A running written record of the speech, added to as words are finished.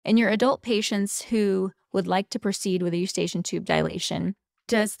In your adult patients who would like to proceed with a eustachian tube dilation,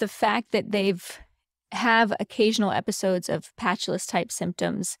 does the fact that they've have occasional episodes of patulous type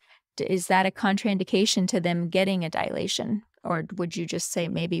symptoms, is that a contraindication to them getting a dilation? Or would you just say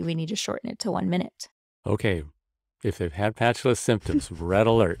maybe we need to shorten it to 1 minute? Okay, if they've had patulous symptoms, red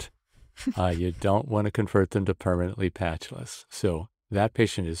alert. You don't want to convert them to permanently patulous. So that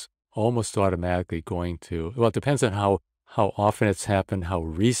patient is almost automatically going to, well, it depends on how often it's happened, how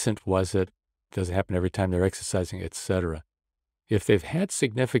recent was it, does it happen every time they're exercising, etc. If they've had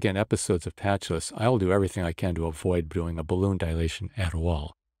significant episodes of patulous, I will do everything I can to avoid doing a balloon dilation at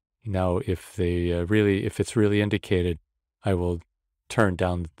all. Now, if it's really indicated, I will turn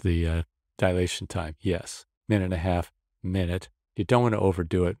down the dilation time. Yes, 1.5 minutes. You don't want to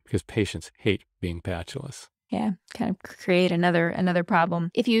overdo it because patients hate being patulous. Yeah, kind of create another problem.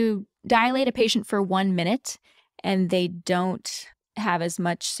 If you dilate a patient for 1 minute and they don't have as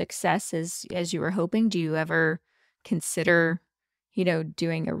much success as you were hoping, do you ever consider,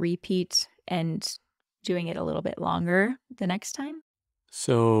 doing a repeat and doing it a little bit longer the next time?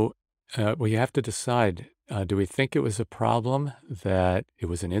 So, you have to decide, do we think it was a problem that it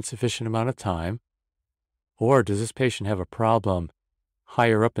was an insufficient amount of time, or does this patient have a problem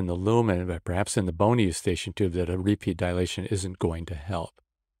higher up in the lumen, but perhaps in the bony eustachian tube, that a repeat dilation isn't going to help?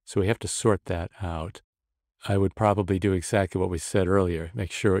 So we have to sort that out. I would probably do exactly what we said earlier.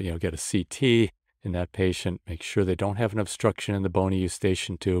 Make sure, get a CT in that patient, make sure they don't have an obstruction in the bony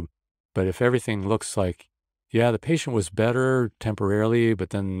eustachian tube. But if everything looks like, yeah, the patient was better temporarily,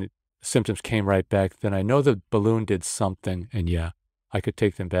 but then symptoms came right back, then I know the balloon did something, and yeah, I could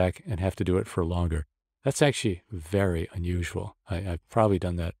take them back and have to do it for longer. That's actually very unusual. I've probably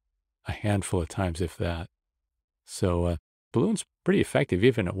done that a handful of times, if that. So balloon's pretty effective,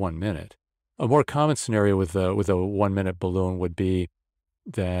 even at 1 minute. A more common scenario with a 1 minute balloon would be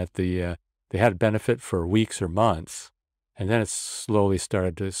that they had benefit for weeks or months, and then it slowly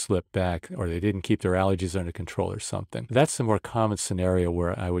started to slip back, or they didn't keep their allergies under control or something. That's the more common scenario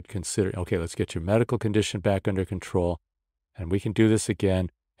where I would consider, okay, let's get your medical condition back under control, and we can do this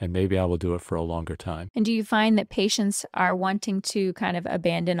again, and maybe I will do it for a longer time. And do you find that patients are wanting to kind of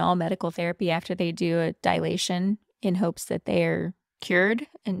abandon all medical therapy after they do a dilation in hopes that they're cured?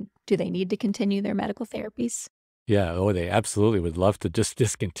 And do they need to continue their medical therapies? Yeah, they absolutely would love to just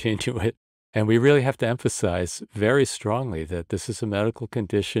discontinue it. And we really have to emphasize very strongly that this is a medical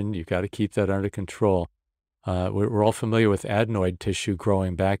condition. You've got to keep that under control. We're all familiar with adenoid tissue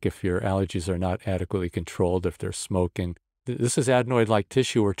growing back if your allergies are not adequately controlled, if they're smoking. This is adenoid-like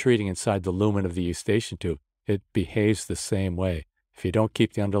tissue we're treating inside the lumen of the eustachian tube. It behaves the same way. If you don't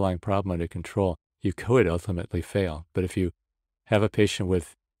keep the underlying problem under control, you could ultimately fail. But if you have a patient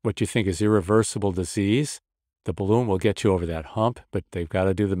with what you think is irreversible disease, the balloon will get you over that hump, but they've got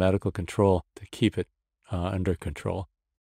to do the medical control to keep it under control.